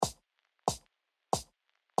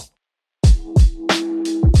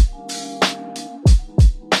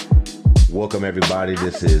Welcome, everybody.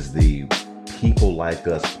 This is the People Like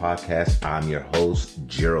Us podcast. I'm your host,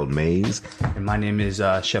 Gerald Mays. And my name is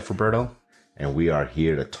Chef Roberto. And we are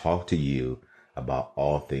here to talk to you about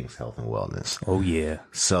all things health and wellness. Oh, yeah.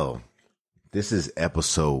 So, this is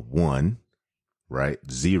episode 1, right?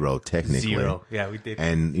 0, technically. 0. Yeah, we did.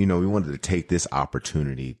 And, we wanted to take this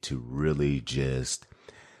opportunity to really just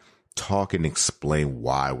talk and explain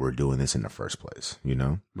why we're doing this in the first place,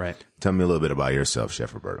 Right. Tell me a little bit about yourself,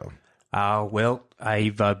 Chef Roberto. Well,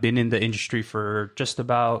 I've been in the industry for just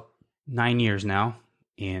about 9 years now.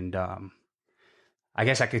 And I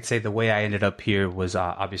guess I could say the way I ended up here was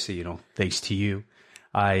obviously, thanks to you.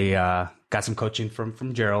 I got some coaching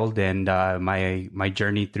from Gerald, and my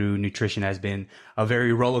journey through nutrition has been a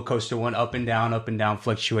very roller coaster one, up and down,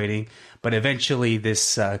 fluctuating. But eventually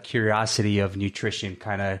this curiosity of nutrition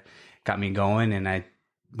kind of got me going, and I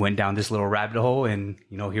went down this little rabbit hole, and,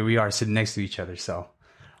 here we are sitting next to each other. So,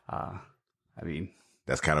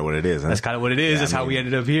 that's kind of what it is. Huh? That's kind of what it is. That's how we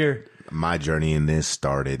ended up here. My journey in this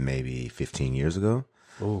started maybe 15 years ago.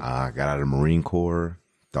 I got out of the Marine Corps,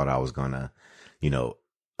 thought I was going to,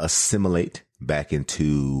 assimilate back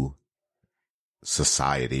into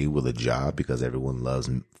society with a job because everyone loves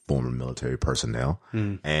former military personnel.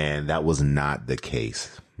 And that was not the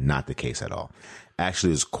case. Not the case at all. Actually,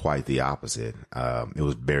 it was quite the opposite. It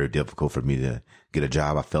was very difficult for me to get a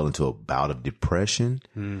job. I fell into a bout of depression,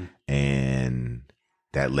 and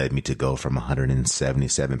that led me to go from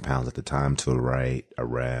 177 pounds at the time to right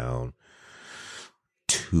around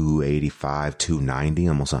 285, 290,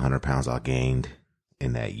 almost 100 pounds I gained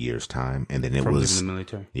in that year's time. And then it was the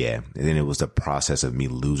military. Yeah. And then it was the process of me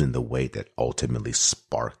losing the weight that ultimately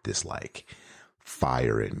sparked this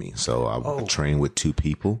fire in me. So I trained with 2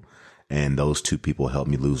 people, and those 2 people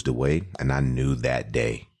helped me lose the weight. And I knew that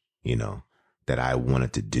day, that I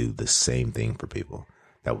wanted to do the same thing for people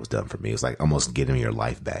that was done for me. It was like almost getting your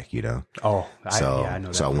life back, I know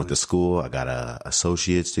that. So I went to school. I got a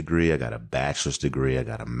associate's degree. I got a bachelor's degree. I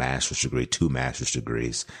got a master's degree, 2 master's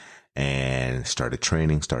degrees, and started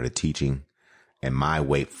training, started teaching. And my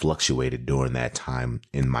weight fluctuated during that time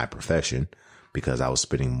in my profession because I was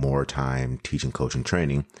spending more time teaching, coaching,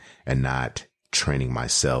 training, and not training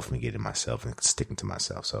myself and getting myself and sticking to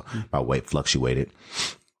myself. So my weight fluctuated.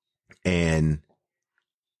 And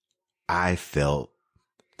I felt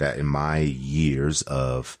that in my years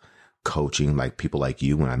of coaching, like people like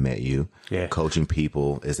you, when I met you, coaching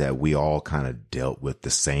people, is that we all kind of dealt with the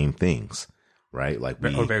same things, right?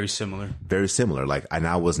 Or very similar. Very similar. And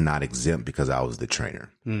I was not exempt because I was the trainer.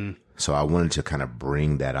 So I wanted to kind of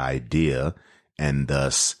bring that idea, and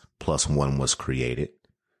thus Plus One was created,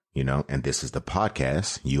 and this is the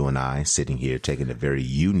podcast, you and I sitting here taking a very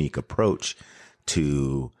unique approach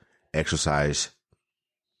to exercise,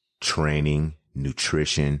 training,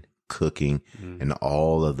 nutrition, cooking, and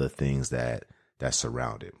all of the things that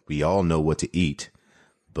surround it. We all know what to eat,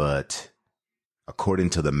 but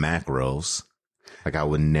according to the macros, I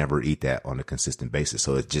would never eat that on a consistent basis.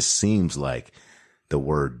 So it just seems like the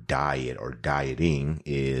word diet or dieting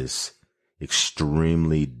is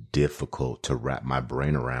extremely difficult to wrap my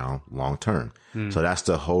brain around long term. So that's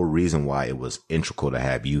the whole reason why it was integral to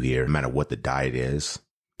have you here. No matter what the diet is,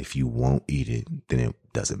 if you won't eat it, then it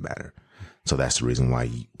doesn't matter. So that's the reason why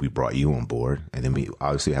we brought you on board. And then we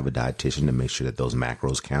obviously have a dietitian to make sure that those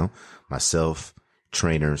macros count. Myself,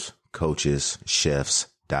 trainers, coaches, chefs,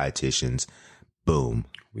 dietitians, boom.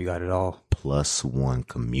 We got it all. Plus One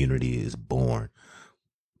community is born,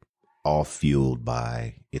 all fueled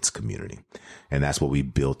by its community. And that's what we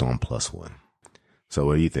built on Plus One. So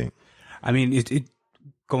what do you think? I mean,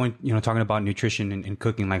 talking about nutrition and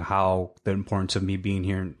cooking, how the importance of me being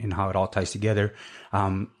here and how it all ties together.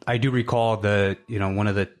 I do recall one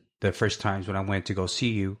of the first times when I went to go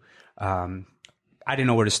see you, I didn't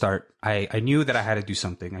know where to start. I knew that I had to do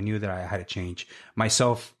something. I knew that I had to change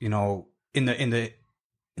myself, in the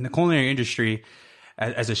culinary industry.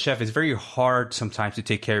 As a chef, it's very hard sometimes to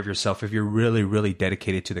take care of yourself if you're really, really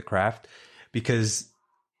dedicated to the craft, because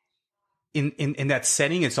in that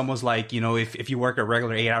setting, it's almost like, if you work a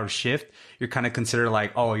regular 8-hour shift, you're kind of considered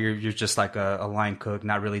you're just like a line cook,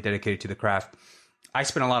 not really dedicated to the craft. I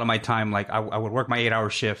spent a lot of my time, I would work my 8-hour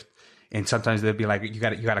shift, and sometimes they'd be like, you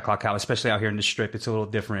got to clock out, especially out here in the Strip. It's a little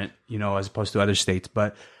different, as opposed to other states.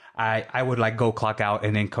 But I would go clock out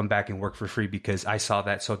and then come back and work for free because I saw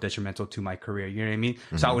that so detrimental to my career. You know what I mean?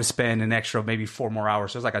 Mm-hmm. So I would spend an extra maybe 4 more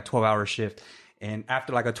hours. So it was a 12-hour shift. And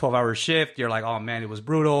after a 12-hour shift, you're like, oh man, it was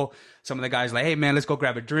brutal. Some of the guys hey man, let's go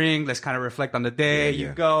grab a drink. Let's kind of reflect on the day.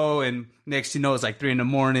 You go, and next it's 3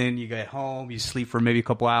 a.m. You get home, you sleep for maybe a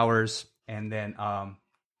couple hours. And then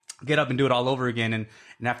get up and do it all over again. And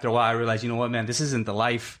after a while, I realized, you know what, man, this isn't the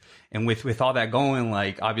life. And with all that going,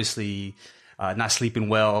 like obviously not sleeping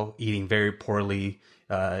well, eating very poorly,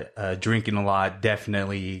 drinking a lot,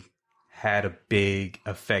 definitely had a big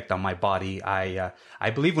effect on my body. I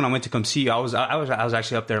believe when I went to come see you, I was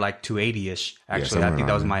actually up there like 280-ish. Actually, I think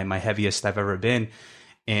that was my heaviest I've ever been.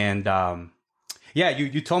 And yeah,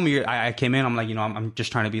 you told me, I came in, I'm like, you know, I'm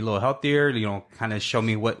just trying to be a little healthier, you know, kind of show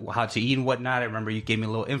me how to eat and whatnot. I remember you gave me a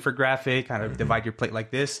little infographic, kind of divide your plate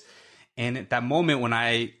like this. And at that moment when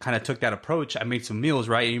I kind of took that approach, I made some meals,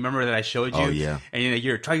 right? And you remember that I showed you? Oh, yeah. And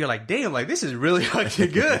you're like, damn, like this is really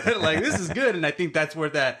fucking good. Like this is good. And I think that's where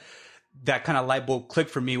that kind of light bulb clicked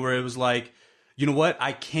for me, where it was like, you know what?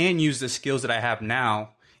 I can use the skills that I have now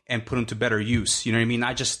and put them to better use. You know what I mean?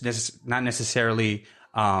 Not necessarily,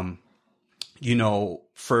 you know,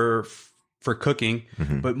 for cooking,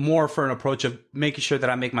 but more for an approach of making sure that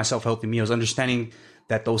I make myself healthy meals, understanding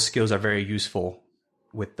that those skills are very useful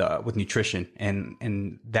with nutrition.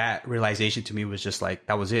 And that realization to me was just like,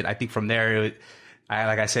 that was it. I think from there,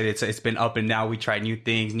 like I said, it's been up and down. We tried new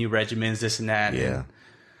things, new regimens, this and that. Yeah. And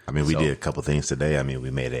I mean, we did a couple things today. I mean,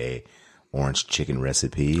 we made a orange chicken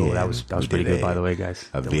recipe. Oh, that was pretty good, by the way, guys.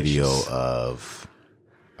 A video of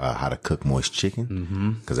how to cook moist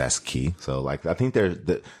chicken, because that's key. So, like, I think there's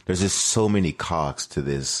just so many cogs to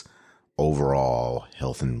this overall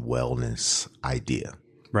health and wellness idea.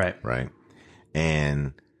 Right. Right.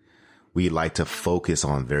 And we like to focus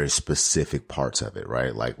on very specific parts of it,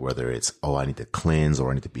 right? Like whether it's, oh, I need to cleanse,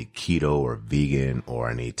 or I need to be keto or vegan, or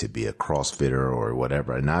I need to be a CrossFitter or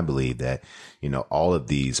whatever. And I believe that, you know, all of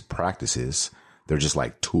these practices, they're just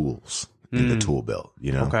like tools in the tool belt,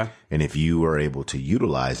 you know? Okay. And if you are able to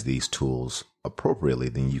utilize these tools appropriately,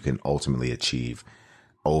 then you can ultimately achieve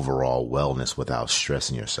overall wellness without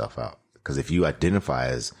stressing yourself out. Because if you identify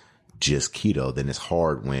as just keto, then it's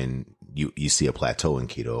hard when you see a plateau in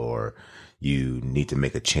keto, or you need to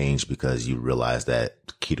make a change because you realize that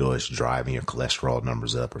keto is driving your cholesterol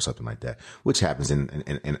numbers up or something like that, which happens in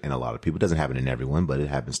a lot of people. It doesn't happen in everyone, but it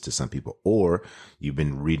happens to some people. Or you've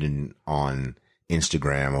been reading on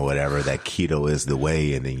Instagram or whatever that keto is the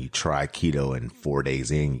way, and then you try keto and 4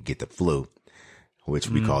 days in, you get the flu, which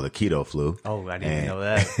we call the keto flu. Oh, I didn't know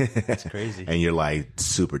that. That's crazy. And you're like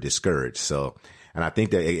super discouraged. So, and I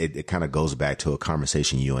think that it kind of goes back to a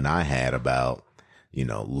conversation you and I had about, you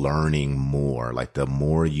know, learning more. Like the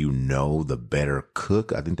more you know, the better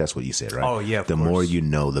cook. I think that's what you said, right? Oh, yeah. The more you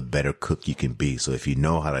know, the better cook you can be. So if you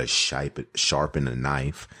know how to sharpen a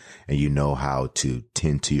knife, and you know how to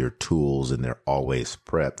tend to your tools, and they're always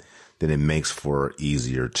prepped, then it makes for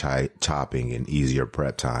easier chopping and easier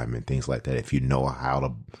prep time and things like that. If you know how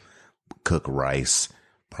to cook rice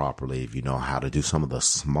properly, if you know how to do some of the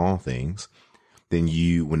small things, then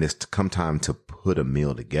when it's come time to put a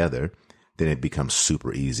meal together, then it becomes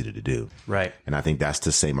super easy to do. Right. And I think that's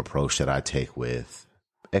the same approach that I take with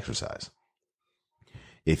exercise.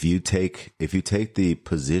 If you take the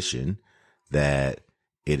position that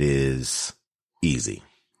it is easy,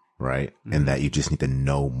 right? And that you just need to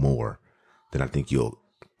know more, then I think you'll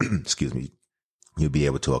be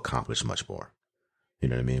able to accomplish much more. You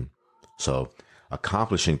know what I mean? So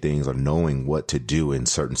accomplishing things or knowing what to do in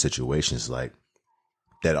certain situations, like,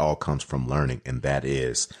 that all comes from learning. And that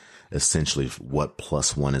is essentially what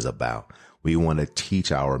Plus One is about. We want to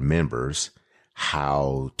teach our members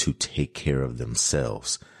how to take care of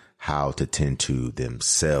themselves, how to tend to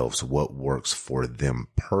themselves, what works for them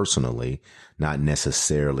personally, not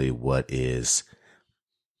necessarily what is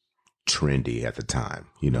trendy at the time.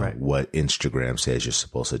 You know, Right. What Instagram says you're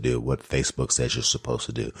supposed to do, what Facebook says you're supposed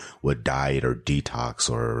to do, what diet or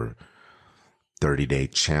detox or 30-day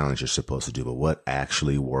challenge you're supposed to do, but what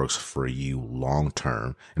actually works for you long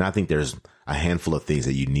term. And I think there's a handful of things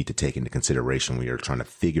that you need to take into consideration when you're trying to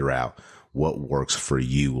figure out what works for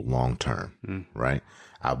you long term, right?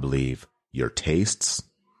 I believe your tastes,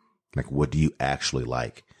 like what do you actually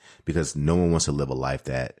like? Because no one wants to live a life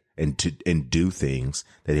and do things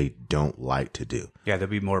that they don't like to do. Yeah, they'll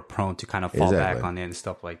be more prone to kind of fall Exactly. back on it and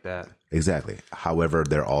stuff like that. Exactly. However,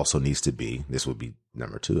 there also needs to be, this would be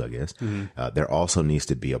number 2, I guess. There also needs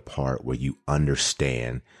to be a part where you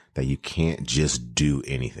understand that you can't just do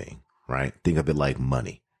anything, right? Think of it like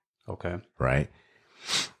money, Okay. right?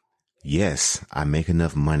 Yes, I make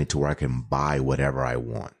enough money to where I can buy whatever I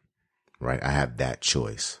want, right? I have that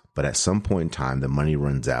choice. But at some point in time, the money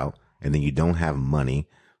runs out, and then you don't have money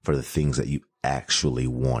for the things that you actually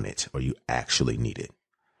wanted or you actually needed.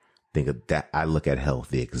 Think of that. I look at health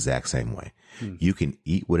the exact same way. You can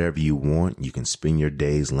eat whatever you want. You can spend your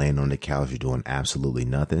days laying on the couch. You're doing absolutely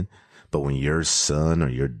nothing. But when your son or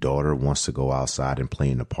your daughter wants to go outside and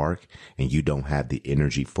play in the park and you don't have the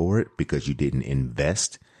energy for it because you didn't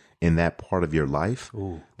invest in that part of your life,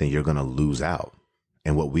 then you're going to lose out.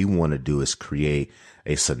 And what we want to do is create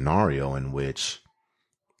a scenario in which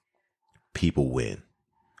people win.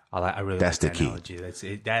 I really That's like the that key.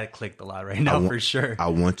 analogy. That clicked a lot right now for sure. I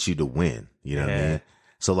want you to win. You know what I mean?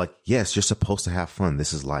 So like, yes, you're supposed to have fun.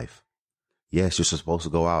 This is life. Yes, you're supposed to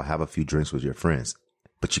go out, have a few drinks with your friends,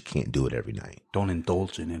 but you can't do it every night. Don't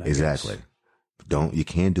indulge in it. Exactly. You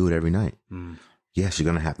can't do it every night. Yes,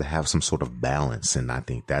 you're going to have some sort of balance. And I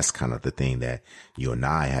think that's kind of the thing that you and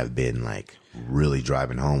I have been like really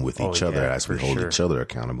driving home with each other as we hold each other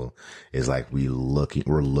accountable, is like we're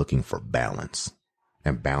looking for balance,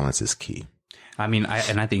 and balance is key. I mean,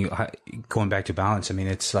 I think going back to balance, I mean,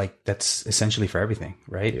 it's like, that's essentially for everything,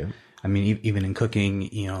 right? Yeah. I mean, even in cooking,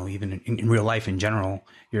 you know, even in real life in general,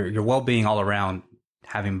 your well-being all around,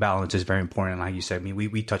 having balance is very important. Like you said, I mean,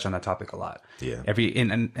 we touch on that topic a lot. Yeah.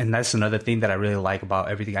 And that's another thing that I really like about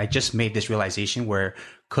everything. I just made this realization where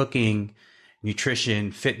cooking,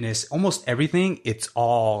 nutrition, fitness, almost everything,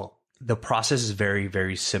 the process is very,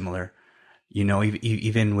 very similar. You know,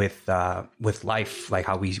 even with life, like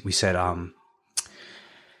how we said,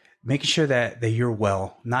 making sure that you're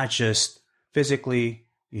well, not just physically,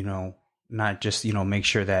 you know, not just, you know, make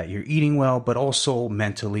sure that you're eating well, but also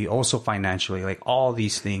mentally, also financially. Like all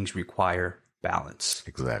these things require balance.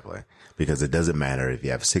 Exactly. Because it doesn't matter if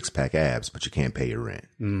you have 6-pack abs, but you can't pay your rent,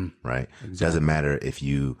 right? Exactly. It doesn't matter if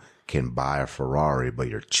you can buy a Ferrari, but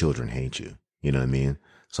your children hate you. You know what I mean?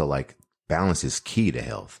 So like balance is key to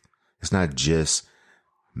health. It's not just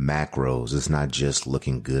macros. It's not just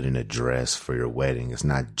looking good in a dress for your wedding. It's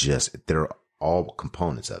not just, they're all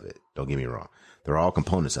components of it. Don't get me wrong. They're all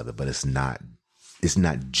components of it, but it's not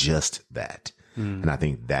just that. And I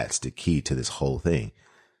think that's the key to this whole thing.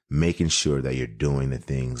 Making sure that you're doing the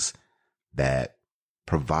things that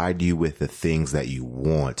provide you with the things that you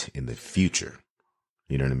want in the future.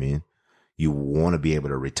 You know what I mean? You want to be able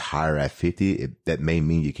to retire at 50. That may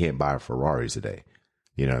mean you can't buy a Ferrari today.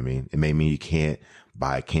 You know what I mean? It may mean you can't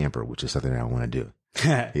buy a camper, which is something I want to do.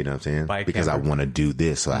 You know what I'm saying? Because I want to do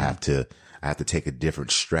this. So I have to take a different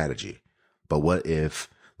strategy. But what if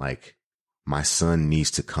like my son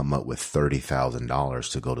needs to come up with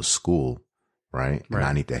 $30,000 to go to school, right? And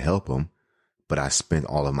I need to help him, but I spent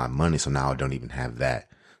all of my money. So now I don't even have that.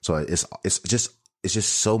 So it's just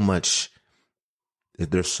so much.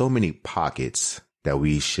 There's so many pockets that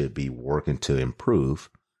we should be working to improve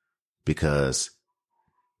because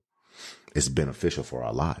it's beneficial for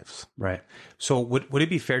our lives. Right. So would it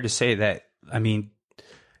be fair to say that, I mean,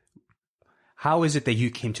 how is it that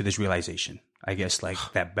you came to this realization? I guess like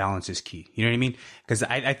that balance is key. You know what I mean? Because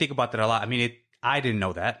I think about that a lot. I mean, I didn't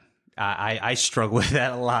know that. I struggle with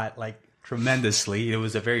that a lot, like tremendously. It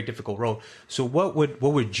was a very difficult road. So what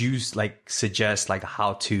would you like suggest, like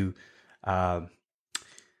how to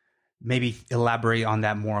maybe elaborate on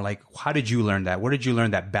that more? Like, how did you learn that? Where did you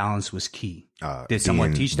learn that balance was key? Did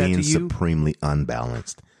someone teach that to you? Being supremely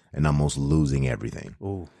unbalanced and almost losing everything.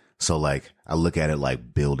 Ooh. So like I look at it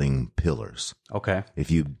like building pillars. Okay.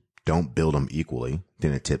 If you don't build them equally,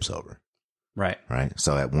 then it tips over. Right. Right.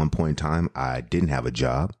 So at one point in time, I didn't have a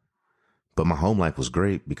job, but my home life was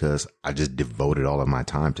great because I just devoted all of my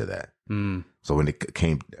time to that. So when it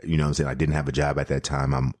came, you know what I'm saying? I didn't have a job at that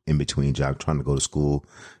time. I'm in between jobs, trying to go to school,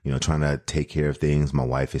 you know, trying to take care of things. My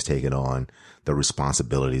wife is taking on the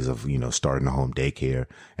responsibilities of, you know, starting a home daycare.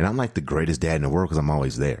 And I'm like the greatest dad in the world because I'm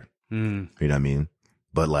always there. You know what I mean?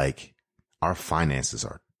 But like our finances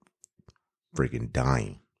are freaking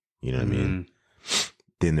dying. You know what I mean?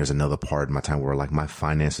 Then there's another part in my time where like my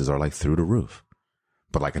finances are like through the roof.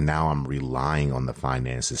 But like now I'm relying on the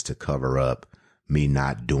finances to cover up me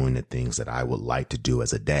not doing the things that I would like to do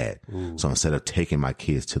as a dad. So instead of taking my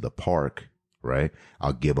kids to the park, right,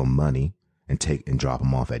 I'll give them money and drop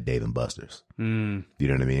them off at Dave and Buster's. You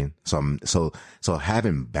know what I mean? So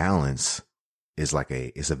having balance is like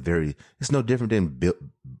it's no different than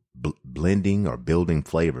blending or building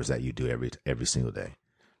flavors that you do every single day.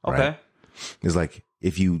 Right? Okay. It's like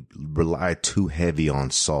if you rely too heavy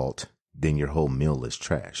on salt, then your whole meal is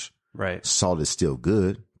trash. Right. Salt is still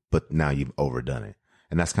good, but now you've overdone it.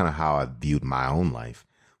 And that's kind of how I viewed my own life,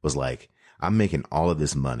 was like, I'm making all of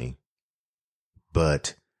this money,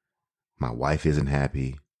 but my wife isn't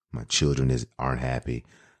happy. My children aren't happy.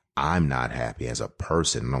 I'm not happy as a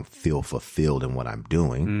person. I don't feel fulfilled in what I'm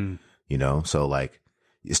doing, you know? So like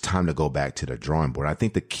it's time to go back to the drawing board. I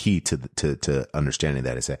think the key to understanding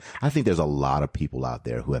that is that I think there's a lot of people out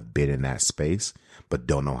there who have been in that space, but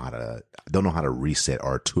don't know how to reset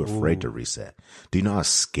or are too afraid to reset. Do you know how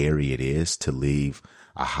scary it is to leave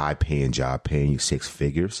a high paying job paying you 6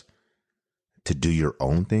 figures to do your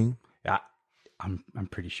own thing? Yeah, I'm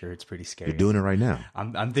pretty sure it's pretty scary. You're doing it right now.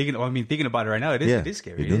 I'm thinking. Well, I mean, thinking about it right now, it is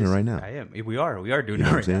scary. You're doing it right now. I am. We are doing You know it what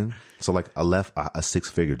I'm right saying? now. So like I left a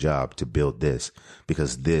 6-figure job to build this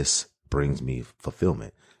because this brings me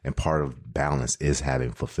fulfillment. And part of balance is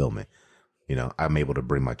having fulfillment. You know, I'm able to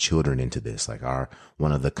bring my children into this. Like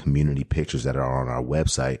one of the community pictures that are on our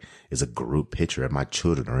website is a group picture, and my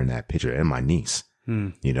children are in that picture, and my niece.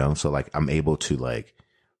 You know, so like I'm able to like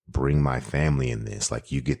bring my family in this.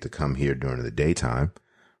 Like you get to come here during the daytime,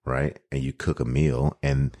 right? And you cook a meal,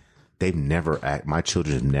 and my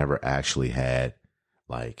children have never actually had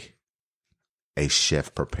like a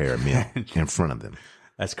chef prepare a meal in front of them.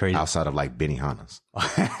 That's crazy. Outside of like Benihana's.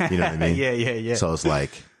 You know what I mean? Yeah. So it's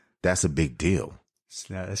like, that's a big deal.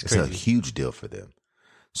 That's It's crazy. a huge deal for them.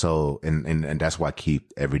 So, and that's why I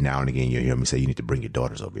keep every now and again, you hear me say, you need to bring your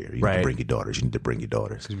daughters over here. You need to bring your daughters. You need to bring your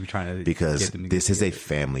daughters. We're trying to Because get them to this get is a together.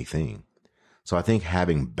 family thing. So I think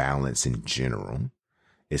having balance in general,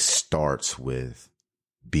 it starts with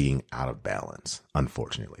being out of balance.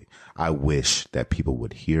 Unfortunately, I wish that people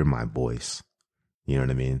would hear my voice. You know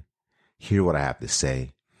what I mean? Hear what I have to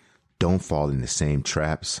say. Don't fall in the same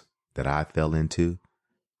traps that I fell into,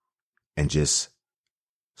 and just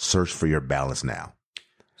search for your balance now.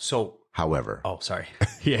 So, However, sorry.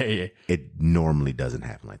 Yeah. it normally doesn't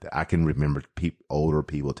happen like that. I can remember older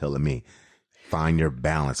people telling me, find your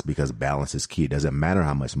balance because balance is key. It doesn't matter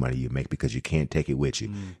how much money you make because you can't take it with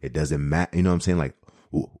you. It doesn't matter. You know what I'm saying? Like,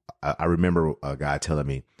 I remember a guy telling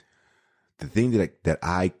me, the thing that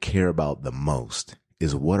I care about the most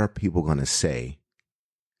is what are people going to say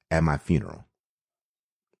at my funeral?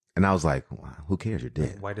 And I was like, well, who cares? You're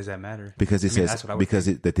dead. Why does that matter? Because it that's says, what I would because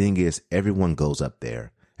think. the thing is, everyone goes up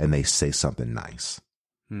there and they say something nice,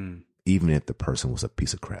 even if the person was a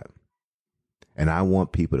piece of crap. And I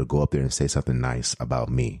want people to go up there and say something nice about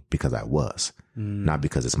me because I was, not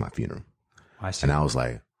because it's my funeral. I see. And I was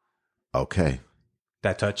like, okay.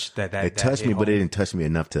 That touched that. It touched me, but it didn't touch me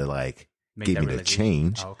enough to like Make get that me to realization.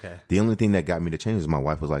 change. Oh, okay. The only thing that got me to change is my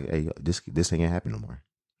wife was like, hey, this ain't gonna happen no more.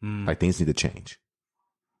 Like things need to change.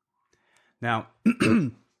 Now,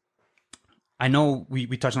 I know we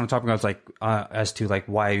touched on the topic. I was like, as to like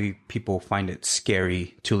why people find it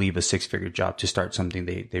scary to leave a 6-figure job to start something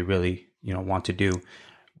they really, want to do.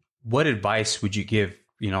 What advice would you give,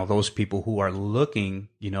 those people who are looking,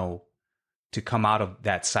 to come out of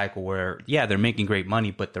that cycle where, yeah, they're making great money,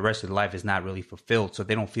 but the rest of their life is not really fulfilled. So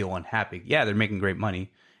they don't feel unhappy. Yeah, they're making great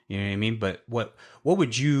money. You know what I mean? But what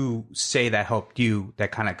would you say that helped you,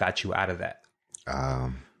 that kind of got you out of that?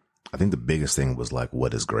 I think the biggest thing was like,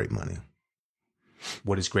 what is great money?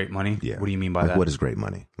 What is great money? Yeah. What do you mean by like, that? what is great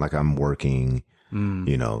money? Like I'm working,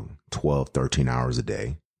 12, 13 hours a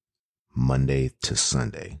day, Monday to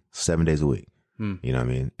Sunday, 7 days a week. You know what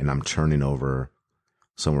I mean? And I'm turning over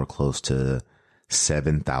somewhere close to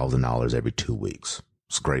 $7,000 every 2 weeks.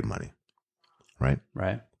 It's great money. Right?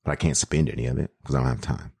 Right. But I can't spend any of it because I don't have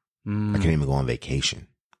time. I can't even go on vacation.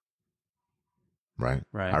 Right?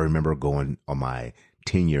 Right. I remember going on my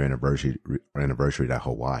 10-year anniversary to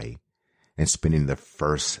Hawaii and spending the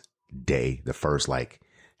first like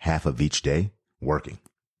half of each day working.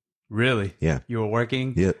 Really? Yeah. You were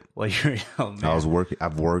working? Yep. Well, oh, man. I was working.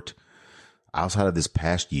 I've worked outside of this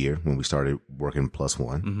past year when we started working Plus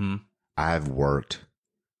One. I've worked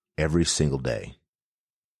every single day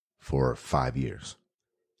for 5 years.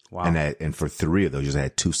 Wow. And for 3 of those, I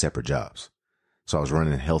had 2 separate jobs. So I was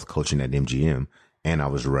running health coaching at MGM, and I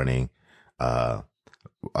was running an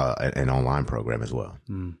online program as well.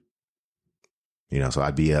 So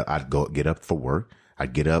I'd go get up for work.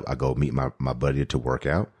 I'd go meet my buddy to work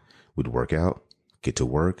out. We'd work out, get to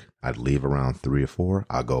work. I'd leave around 3 or 4.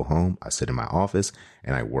 I'd go home. I sit in my office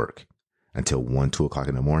and I work until 1, 2 o'clock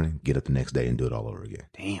in the morning, get up the next day and do it all over again.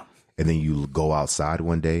 Damn. And then you go outside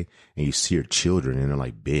one day and you see your children and they're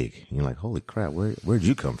like big. And you're like, holy crap, where'd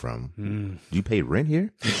you come from? Did you pay rent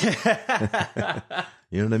here?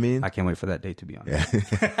 You know what I mean? I can't wait for that day, to be honest.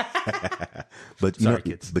 But Sorry,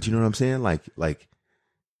 kids. But you know what I'm saying? Like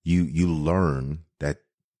you learn that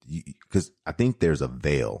because I think there's a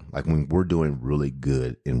veil. Like when we're doing really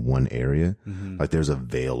good in one area, like there's a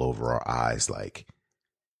veil over our eyes. Like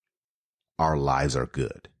our lives are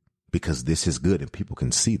good because this is good and people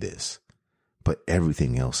can see this, but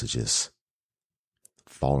everything else is just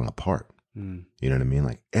falling apart. You know what I mean?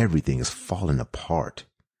 Like everything is falling apart.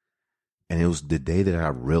 And it was the day that I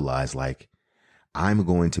realized, like, I'm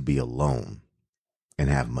going to be alone and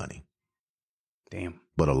have money. Damn.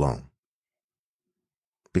 But alone.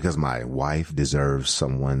 Because my wife deserves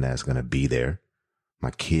someone that's going to be there.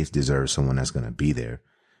 My kids deserve someone that's going to be there.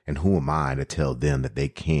 And who am I to tell them that they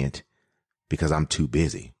can't because I'm too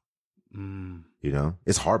busy? You know,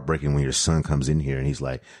 it's heartbreaking when your son comes in here and he's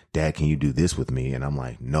like, Dad, can you do this with me? And I'm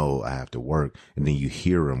like, no, I have to work. And then you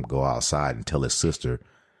hear him go outside and tell his sister,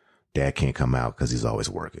 Dad can't come out because he's always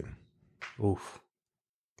working. Oof.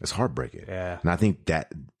 It's heartbreaking. Yeah. And I think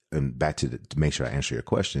that, and back to make sure I answer your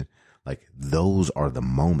question, like those are the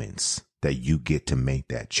moments that you get to make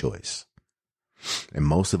that choice. And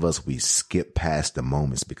most of us, we skip past the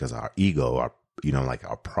moments because our ego,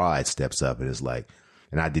 our pride steps up and is like,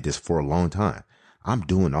 and I did this for a long time. I'm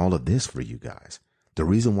doing all of this for you guys. The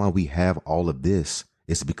reason why we have all of this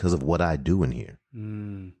is because of what I do in here.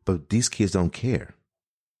 But these kids don't care.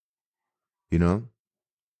 You know,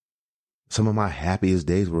 some of my happiest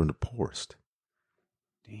days were in the poorest.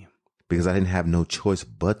 Damn. Because I didn't have no choice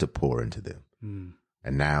but to pour into them.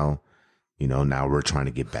 And now, now we're trying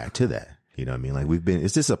to get back to that. You know what I mean? Like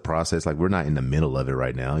it's just a process. Like we're not in the middle of it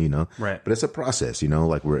right now, Right. But it's a process,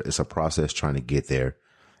 it's a process trying to get there.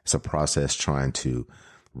 It's a process trying to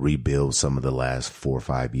rebuild some of the last 4 or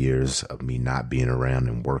 5 years of me not being around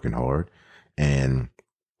and working hard and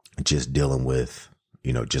just dealing with,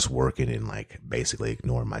 just working and like basically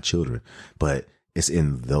ignoring my children. But it's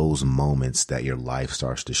in those moments that your life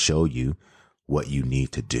starts to show you what you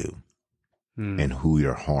need to do and who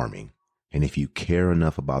you're harming. And if you care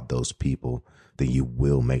enough about those people, then you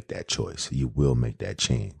will make that choice. You will make that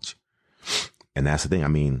change. And that's the thing. I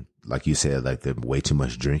mean, like you said, like the way too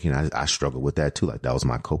much drinking, I struggle with that too. Like that was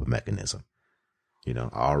my coping mechanism. I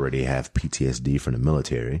already have PTSD from the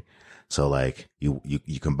military. So like you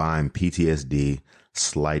combine PTSD,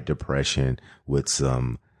 slight depression with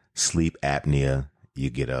some sleep apnea, you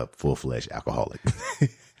get a full-fledged alcoholic.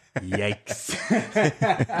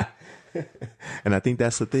 Yikes. And I think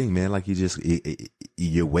that's the thing, man. Like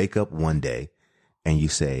you wake up one day and you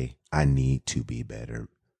say, I need to be better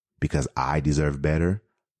because I deserve better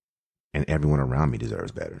and everyone around me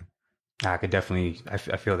deserves better. I could definitely, I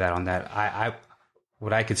feel that on that.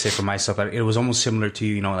 What I could say for myself, it was almost similar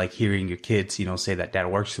to, like hearing your kids, say that dad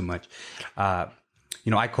works too much. I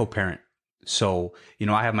co-parent. So,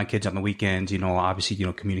 I have my kids on the weekends, obviously,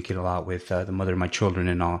 communicate a lot with the mother of my children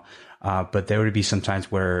and all. But there would be some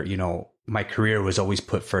times where, my career was always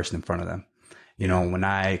put first in front of them. When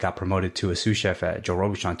I got promoted to a sous chef at Joe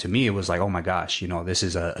Robuchon, to me, it was like, oh my gosh, this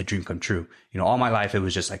is a dream come true. All my life, it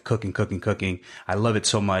was just like cooking. I love it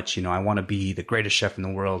so much. I want to be the greatest chef in the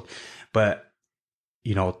world. But,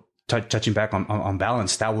 touching back on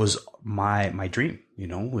balance, that was my dream,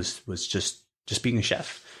 was just being a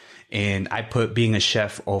chef. And I put being a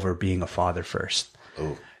chef over being a father first.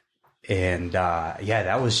 Oh. And,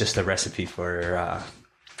 that was just a recipe for,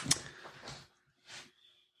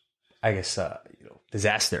 I guess,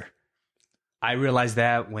 disaster. I realized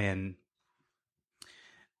that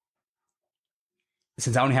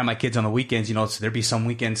since I only have my kids on the weekends, so there'd be some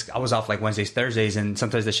weekends I was off like Wednesdays, Thursdays, and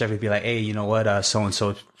sometimes the chef would be like, hey, you know what?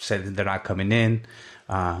 So-and-so said they're not coming in.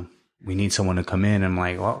 We need someone to come in. And I'm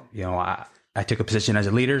like, well, I took a position as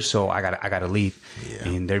a leader, so I got to lead. Yeah.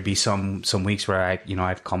 And there'd be some weeks where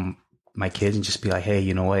I'd call my kids and just be like, hey,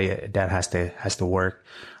 you know what? Dad has to work.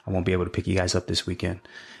 I won't be able to pick you guys up this weekend.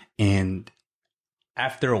 And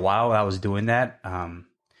after a while, I was doing that.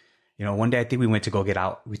 One day I think we went to go get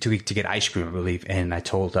out. We took to get ice cream, I believe. And I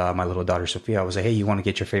told my little daughter, Sophia, I was like, hey, you want to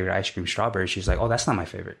get your favorite ice cream, strawberry? She's like, oh, that's not my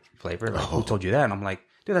favorite flavor. Like, who told you that? And I'm like,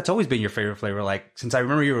 dude, that's always been your favorite flavor. Like, since I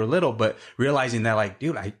remember you were little, but realizing that, like,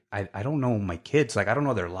 dude, I don't know my kids. Like, I don't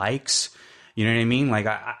know their likes. You know what I mean? Like,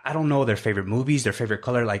 I don't know their favorite movies, their favorite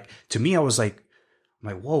color. Like, to me, I was like,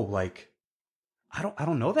 whoa, like, I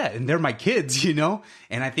don't know that. And they're my kids, And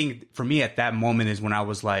I think for me at that moment is when I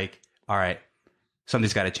was like, all right,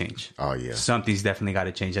 something's got to change. Oh, yeah. Something's definitely got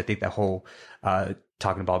to change. I think that whole,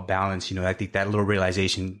 talking about balance, I think that little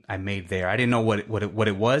realization I made there, I didn't know what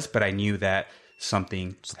it was, but I knew that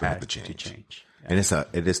something had to change. Yeah. And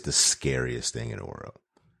it is the scariest thing in the world.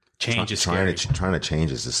 Change is scary. Trying to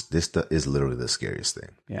change is literally the scariest thing.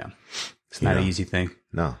 Yeah. It's not an easy thing.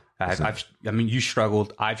 No. You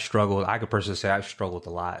struggled. I've struggled. I could personally say I've struggled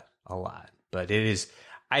a lot, but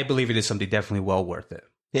I believe it is something definitely well worth it.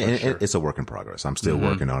 Yeah. And sure. It's a work in progress. I'm still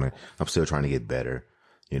working on it. I'm still trying to get better.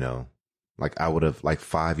 Like I would have, like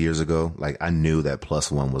 5 years ago, like I knew that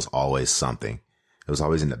 +1 was always something. It was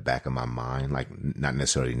always in the back of my mind, like not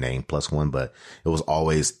necessarily named +1, but it was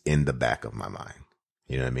always in the back of my mind.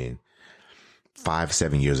 You know what I mean?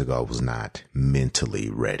 5-7 years ago, I was not mentally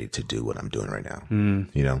ready to do what I'm doing right now.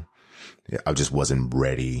 You know, I just wasn't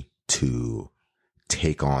ready to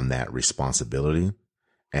take on that responsibility.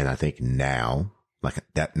 And I think now,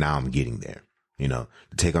 now I'm getting there, you know,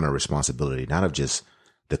 to take on a responsibility, not of just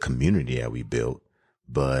the community that we built,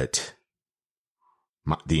 but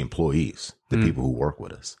the employees, the people who work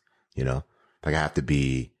with us, you know, like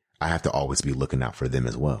I have to always be looking out for them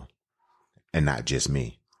as well, and not just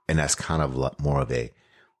me. And that's kind of more of a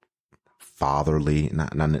fatherly,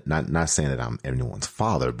 not saying that I'm anyone's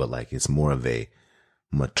father, but like it's more of a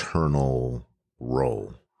maternal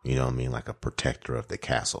role. You know what I mean? Like a protector of the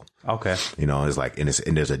castle. Okay. You know, it's like, and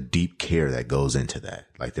there's a deep care that goes into that.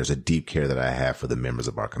 Like there's a deep care that I have for the members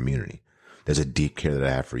of our community. There's a deep care that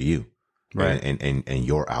I have for you. Right. And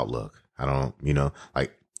your outlook. I don't, you know,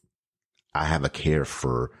 like I have a care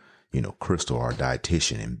for, you know, Crystal, our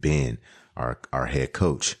dietitian, and Ben, our head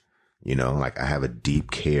coach. You know, like I have a deep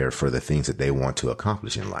care for the things that they want to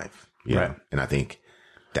accomplish in life. You know? And I think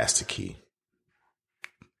that's the key.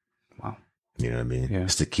 Wow. You know what I mean? Yeah.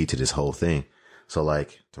 It's the key to this whole thing. So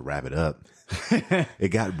like to wrap it up, it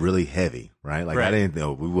got really heavy, right? Like I didn't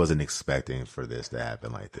know, we wasn't expecting for this to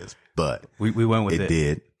happen like this, but we went with it. It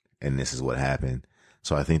did. And this is what happened.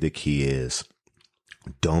 So I think the key is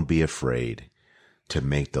don't be afraid to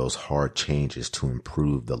make those hard changes to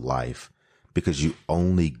improve the life, because you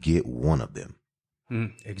only get one of them.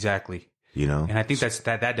 Exactly. You know? And I think that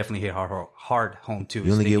definitely hit hard home too.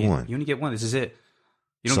 You only get one. You only get one. This is it.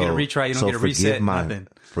 You don't get a retry. You don't get a reset. Nothing.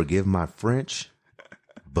 Forgive my French,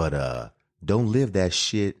 but don't live that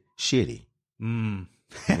shit shitty. You know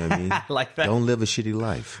what I mean? I like that. Don't live a shitty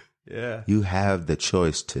life. Yeah. You have the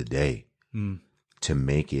choice today to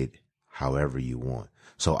make it however you want.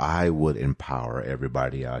 So I would empower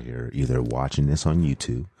everybody out here, either watching this on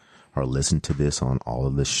YouTube or listen to this on all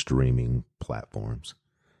of the streaming platforms.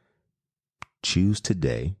 Choose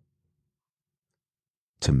today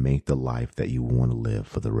to make the life that you want to live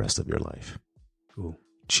for the rest of your life. Ooh.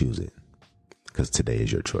 Choose it, because today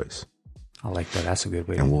is your choice. I like that. That's a good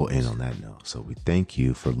way. And we'll end on that note. So we thank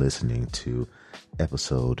you for listening to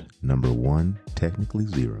episode number 1, technically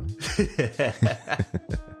 0,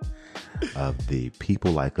 of the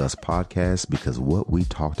People Like Us podcast, because what we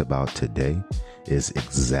talked about today is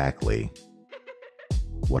exactly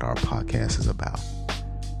what our podcast is about.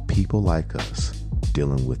 People like us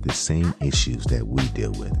dealing with the same issues that we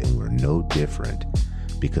deal with, and we're no different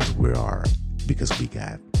because we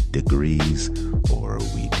got degrees or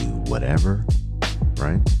we do whatever,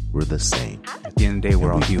 right? We're the same. At the end of the day,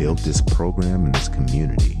 we're all we humans. built this program and this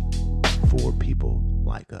community for people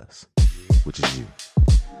like us, which is you.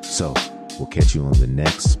 So we'll catch you on the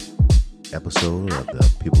next episode of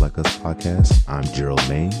the People Like Us podcast. I'm Gerald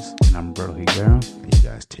Mays. And I'm Roberto Higuera. And you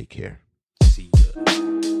guys take care. See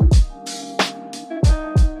ya.